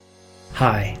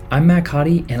Hi, I'm Matt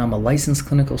Cotty, and I'm a licensed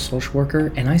clinical social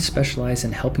worker, and I specialize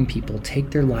in helping people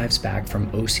take their lives back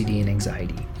from OCD and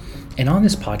anxiety. And on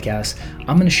this podcast,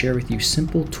 I'm going to share with you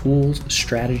simple tools,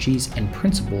 strategies, and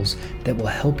principles that will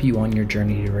help you on your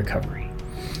journey to recovery.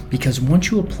 Because once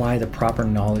you apply the proper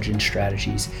knowledge and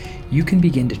strategies, you can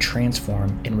begin to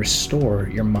transform and restore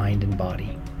your mind and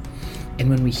body. And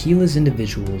when we heal as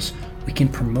individuals, we can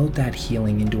promote that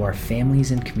healing into our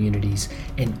families and communities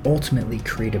and ultimately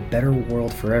create a better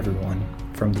world for everyone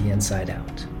from the inside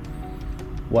out.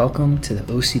 Welcome to the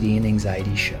OCD and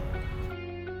Anxiety Show.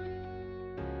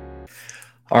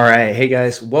 All right. Hey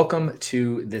guys, welcome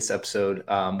to this episode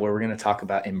where we're going to talk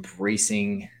about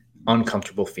embracing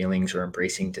uncomfortable feelings or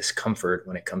embracing discomfort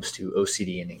when it comes to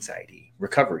OCD and anxiety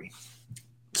recovery.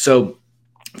 So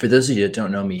for those of you that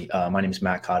don't know me, my name is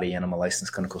Matt Cotty, and I'm a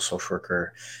licensed clinical social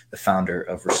worker, the founder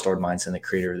of Restored Minds, and the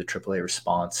creator of the AAA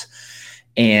Response.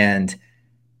 And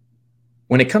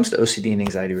when it comes to OCD and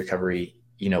anxiety recovery,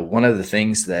 one of the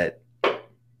things that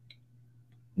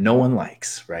no one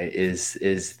likes, right, is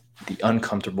the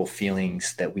uncomfortable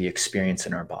feelings that we experience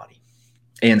in our body.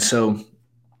 And so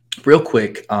real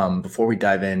quick, before we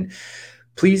dive in,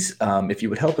 please, if you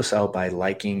would help us out by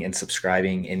liking and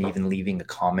subscribing and even leaving a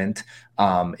comment,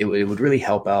 it would really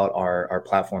help out our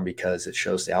platform, because it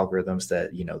shows the algorithms that,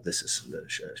 this is,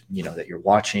 that you're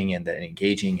watching and that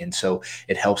engaging. And so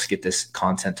it helps get this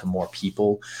content to more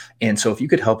people. And so if you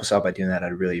could help us out by doing that,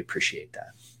 I'd really appreciate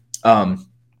that.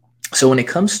 So when it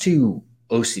comes to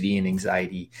OCD and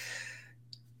anxiety,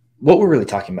 what we're really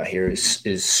talking about here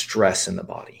is stress in the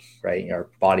body, right? Our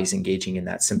body's engaging in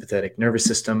that sympathetic nervous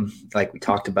system, like we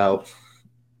talked about,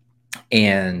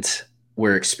 and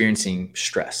we're experiencing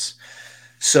stress.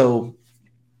 So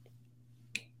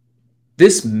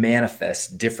this manifests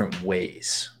different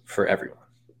ways for everyone,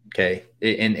 okay?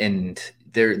 And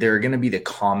there are going to be the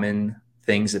common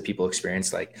things that people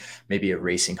experience, like maybe a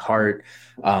racing heart.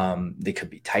 They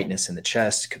could be tightness in the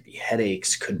chest, could be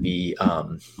headaches, could be like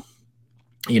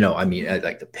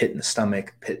the pit in the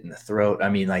stomach, pit in the throat.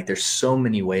 There's so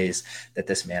many ways that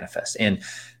this manifests. And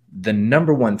the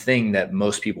number one thing that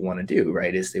most people want to do,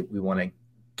 right, is that we want to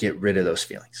get rid of those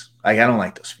feelings. Like, I don't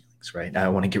like those feelings, right? I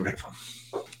want to get rid of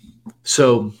them.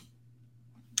 So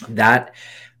that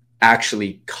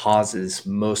actually causes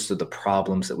most of the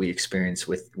problems that we experience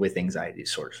with anxiety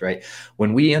disorders, right?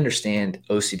 When we understand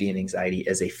OCD and anxiety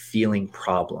as a feeling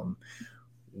problem,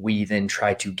 we then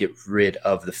try to get rid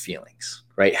of the feelings,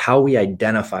 right? How we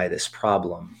identify this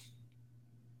problem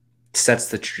sets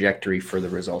the trajectory for the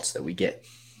results that we get.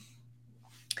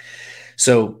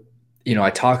 So,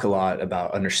 I talk a lot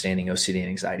about understanding OCD and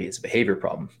anxiety as a behavior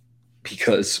problem,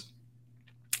 because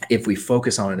if we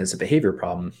focus on it as a behavior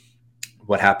problem,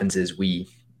 what happens is we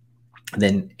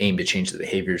then aim to change the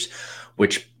behaviors,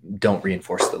 which don't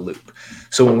reinforce the loop.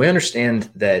 So when we understand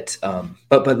that,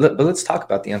 but let's talk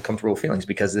about the uncomfortable feelings,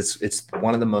 because it's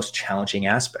one of the most challenging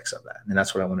aspects of that. And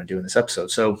that's what I want to do in this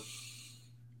episode. So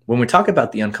when we talk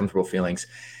about the uncomfortable feelings,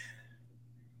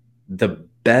 the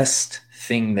best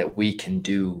thing that we can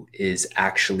do is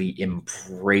actually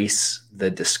embrace the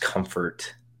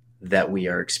discomfort that we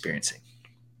are experiencing.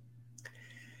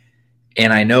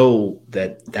 And I know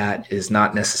that that is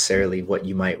not necessarily what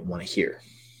you might want to hear.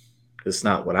 It's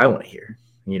not what I want to hear,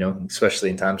 especially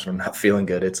in times when I'm not feeling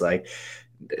good. It's like,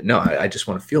 no, I just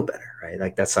want to feel better, right?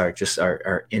 Like that's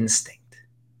our instinct,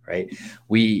 right?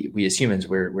 We as humans,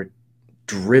 we're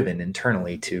driven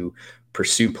internally to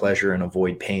pursue pleasure and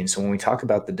avoid pain. So when we talk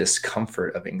about the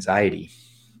discomfort of anxiety,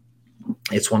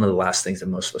 it's one of the last things that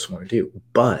most of us want to do.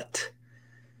 But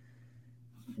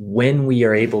when we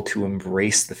are able to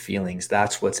embrace the feelings,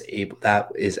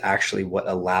 that is actually what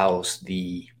allows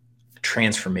the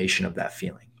transformation of that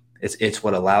feeling. It's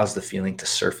what allows the feeling to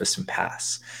surface and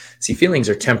pass. See, feelings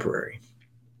are temporary.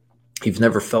 You've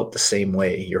never felt the same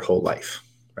way your whole life,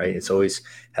 right? It's always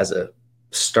has a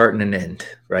start and an end,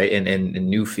 right? And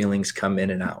new feelings come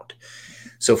in and out.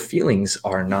 So feelings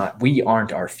we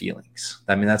aren't our feelings.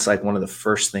 That's like one of the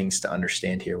first things to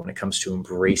understand here when it comes to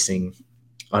embracing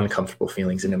uncomfortable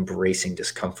feelings and embracing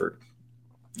discomfort.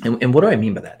 And what do I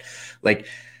mean by that? Like,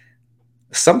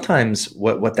 sometimes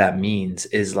what that means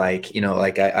is like,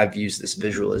 I've used this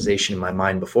visualization in my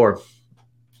mind before.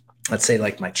 Let's say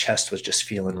like my chest was just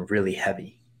feeling really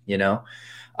heavy,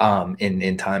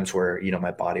 in times where,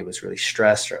 my body was really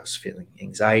stressed or I was feeling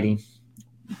anxiety.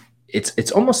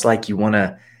 It's almost like you want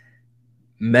to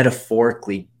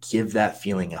metaphorically give that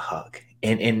feeling a hug.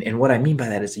 And what I mean by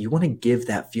that is you want to give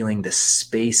that feeling the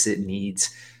space it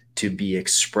needs to be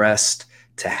expressed,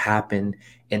 to happen,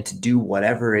 and to do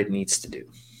whatever it needs to do.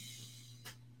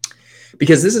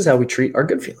 Because this is how we treat our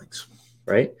good feelings,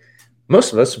 right?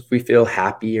 Most of us, if we feel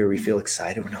happy or we feel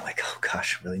excited, we're not like, oh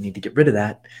gosh, I really need to get rid of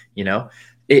that. You know,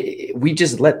 we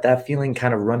just let that feeling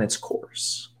kind of run its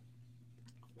course.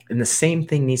 And the same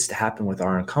thing needs to happen with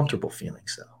our uncomfortable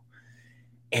feelings, though.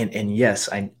 And yes,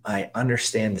 I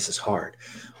understand this is hard,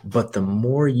 but the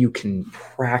more you can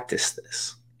practice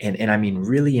this, and I mean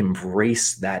really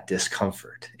embrace that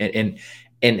discomfort, and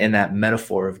that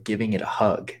metaphor of giving it a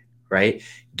hug, right?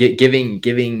 Giving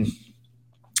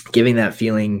that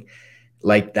feeling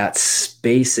like that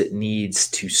space it needs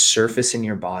to surface in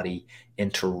your body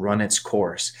and to run its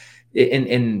course.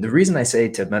 And the reason I say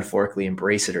to metaphorically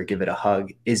embrace it or give it a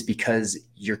hug is because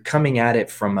you're coming at it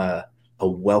from a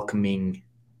welcoming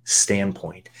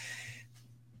standpoint.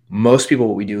 Most people,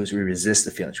 what we do is we resist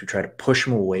the feelings. We try to push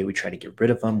them away. We try to get rid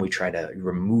of them. We try to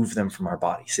remove them from our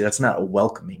body. See, that's not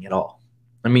welcoming at all.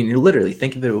 I mean, literally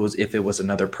think of it as if it was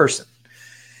another person.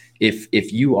 If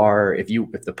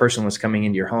the person was coming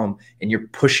into your home and you're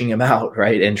pushing them out,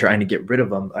 right, and trying to get rid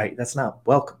of them, right, that's not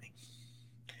welcoming.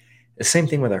 The same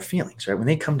thing with our feelings, right? When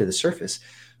they come to the surface,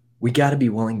 we got to be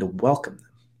willing to welcome them.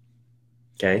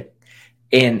 Okay.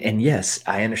 And yes,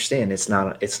 I understand it's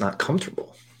not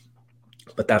comfortable,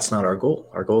 but that's not our goal.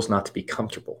 Our goal is not to be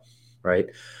comfortable, right?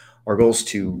 Our goal is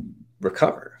to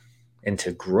recover and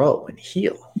to grow and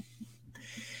heal.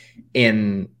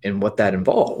 And what that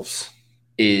involves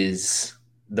is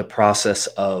the process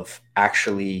of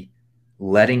actually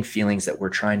letting feelings that we're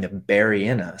trying to bury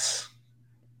in us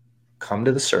come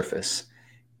to the surface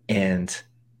and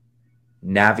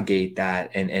navigate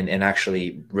that and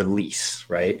actually release,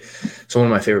 right? So one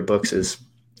of my favorite books is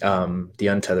The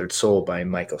Untethered Soul by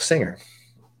Michael Singer.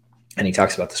 And he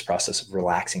talks about this process of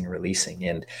relaxing and releasing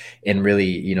and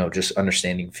really, just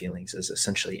understanding feelings as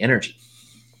essentially energy.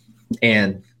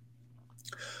 And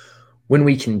when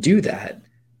we can do that,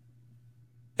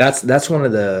 that's one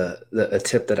of a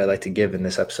tip that I like to give in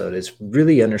this episode is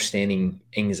really understanding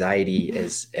anxiety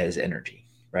as energy,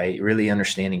 right? Really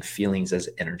understanding feelings as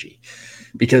energy.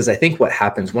 Because I think what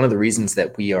happens, one of the reasons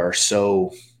that we are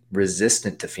so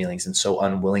resistant to feelings and so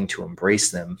unwilling to embrace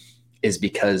them is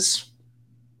because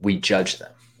we judge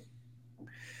them.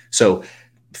 So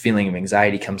feeling of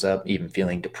anxiety comes up, even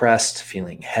feeling depressed,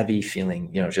 feeling heavy,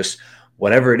 feeling, just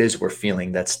whatever it is we're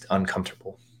feeling that's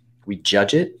uncomfortable. We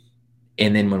judge it.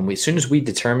 And then as soon as we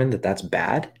determine that that's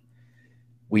bad,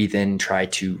 we then try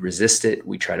to resist it.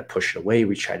 We try to push it away.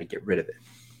 We try to get rid of it.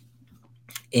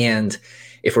 And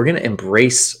if we're going to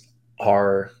embrace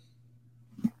our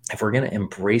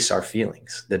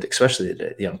feelings, that especially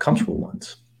the uncomfortable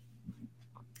ones,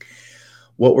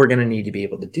 what we're going to need to be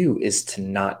able to do is to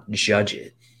not judge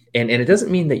it. And it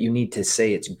doesn't mean that you need to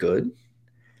say it's good,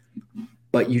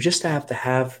 but you just have to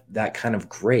have that kind of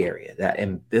gray area, that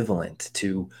ambivalent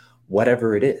to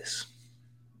whatever it is.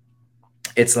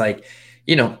 It's like,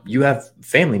 you have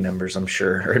family members, I'm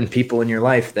sure, and people in your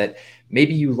life that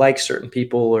maybe you like certain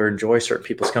people or enjoy certain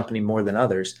people's company more than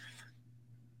others,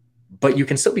 but you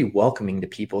can still be welcoming to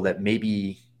people that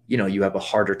maybe, you have a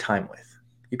harder time with.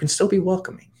 You can still be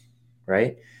welcoming,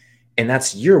 right? And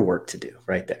that's your work to do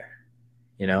right there.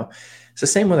 It's the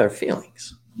same with our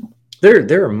feelings. There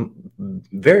are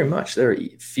very much, there are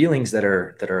feelings that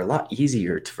are a lot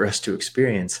easier for us to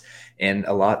experience and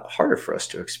a lot harder for us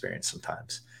to experience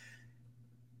sometimes.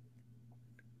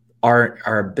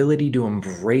 Our ability to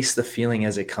embrace the feeling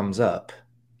as it comes up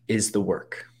is the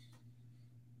work.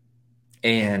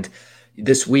 And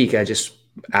this week, I just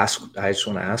want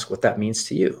to ask what that means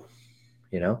to you.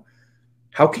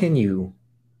 How can you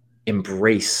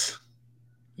embrace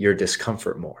your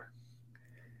discomfort more?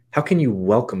 How can you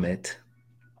welcome it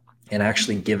and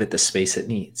actually give it the space it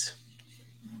needs?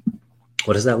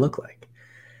 What does that look like?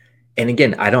 And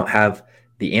again, I don't have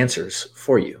the answers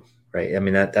for you, right? I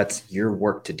mean, that's your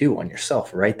work to do on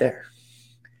yourself right there.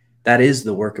 That is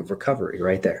the work of recovery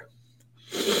right there.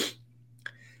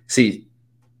 See,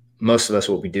 most of us,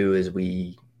 what we do is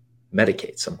we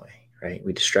medicate some way, right?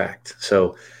 We distract.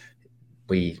 So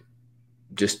we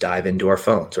just dive into our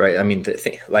phones, right? I mean,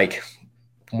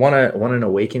 want an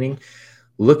awakening?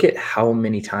 Look at how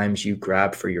many times you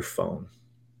grab for your phone,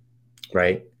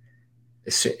 right?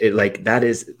 That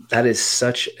is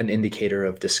such an indicator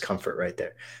of discomfort right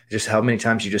there. Just how many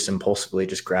times you just impulsively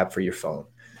just grab for your phone,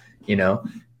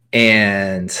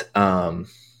 and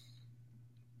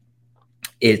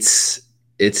it's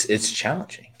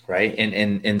challenging, right?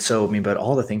 And so, I mean, but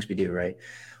all the things we do, right?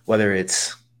 Whether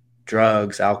it's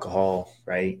drugs, alcohol,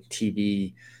 right?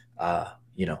 TV,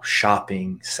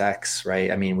 shopping, sex,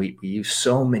 right? I mean, we use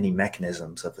so many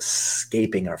mechanisms of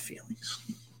escaping our feelings.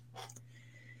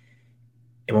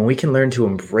 And when we can learn to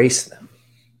embrace them,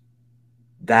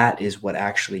 that is what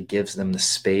actually gives them the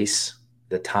space,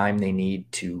 the time they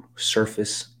need to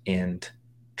surface and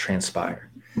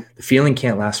transpire. The feeling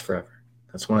can't last forever.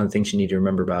 That's one of the things you need to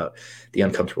remember about the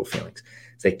uncomfortable feelings.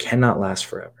 They cannot last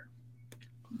forever.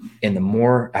 And the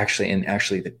more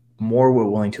the more we're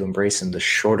willing to embrace them, the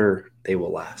shorter they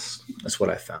will last. That's what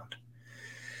I found.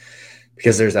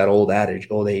 Because there's that old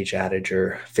age adage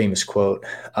or famous quote,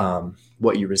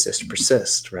 what you resist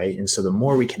persists, right? And so the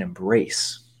more we can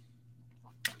embrace,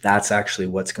 that's actually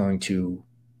what's going to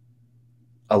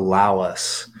allow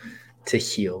us to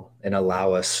heal and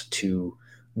allow us to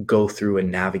go through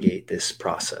and navigate this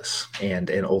process and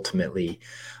ultimately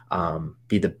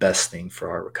be the best thing for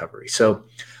our recovery. So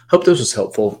hope this was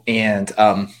helpful. And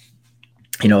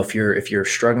if you're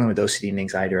struggling with OCD and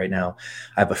anxiety right now,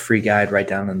 I have a free guide right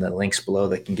down in the links below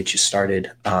that can get you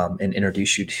started and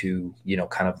introduce you to,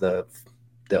 kind of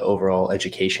the overall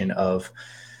education of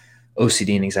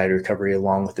OCD and anxiety recovery,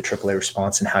 along with the AAA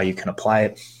response and how you can apply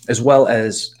it. As well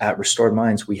as at Restored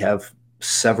Minds, we have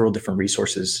several different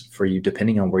resources for you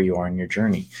depending on where you are in your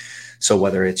journey. So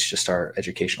whether it's just our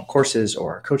educational courses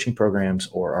or our coaching programs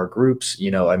or our groups,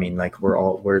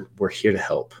 we're here to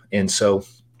help. And so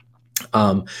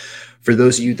for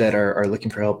those of you that are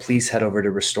looking for help, please head over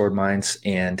to Restored Minds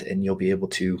and you'll be able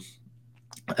to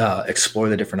explore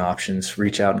the different options,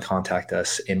 reach out and contact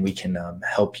us, and we can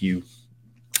help you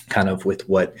kind of with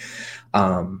what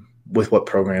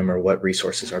program or what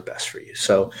resources are best for you.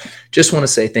 So just want to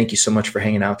say thank you so much for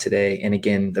hanging out today. And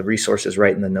again, the resources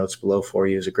right in the notes below for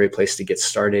you is a great place to get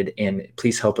started. And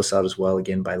please help us out as well,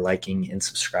 again, by liking and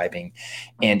subscribing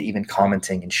and even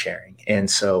commenting and sharing. And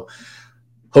so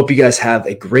hope you guys have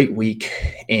a great week.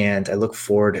 And I look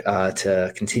forward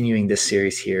to continuing this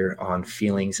series here on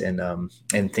feelings and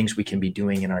things we can be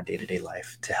doing in our day-to-day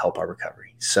life to help our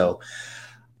recovery. So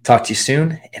talk to you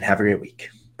soon and have a great week.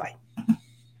 Bye.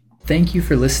 Thank you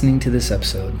for listening to this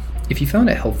episode. If you found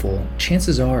it helpful,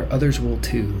 chances are others will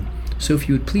too. So if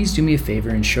you would please do me a favor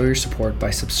and show your support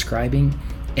by subscribing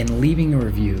and leaving a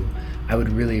review, I would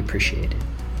really appreciate it.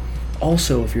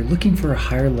 Also, if you're looking for a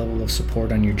higher level of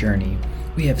support on your journey,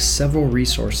 we have several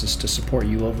resources to support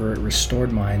you over at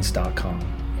restoredminds.com.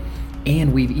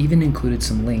 And we've even included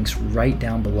some links right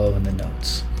down below in the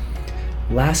notes.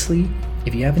 Lastly,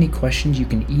 if you have any questions, you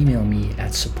can email me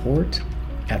at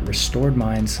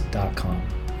support@restoredminds.com.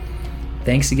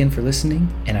 Thanks again for listening,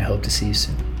 and I hope to see you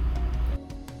soon.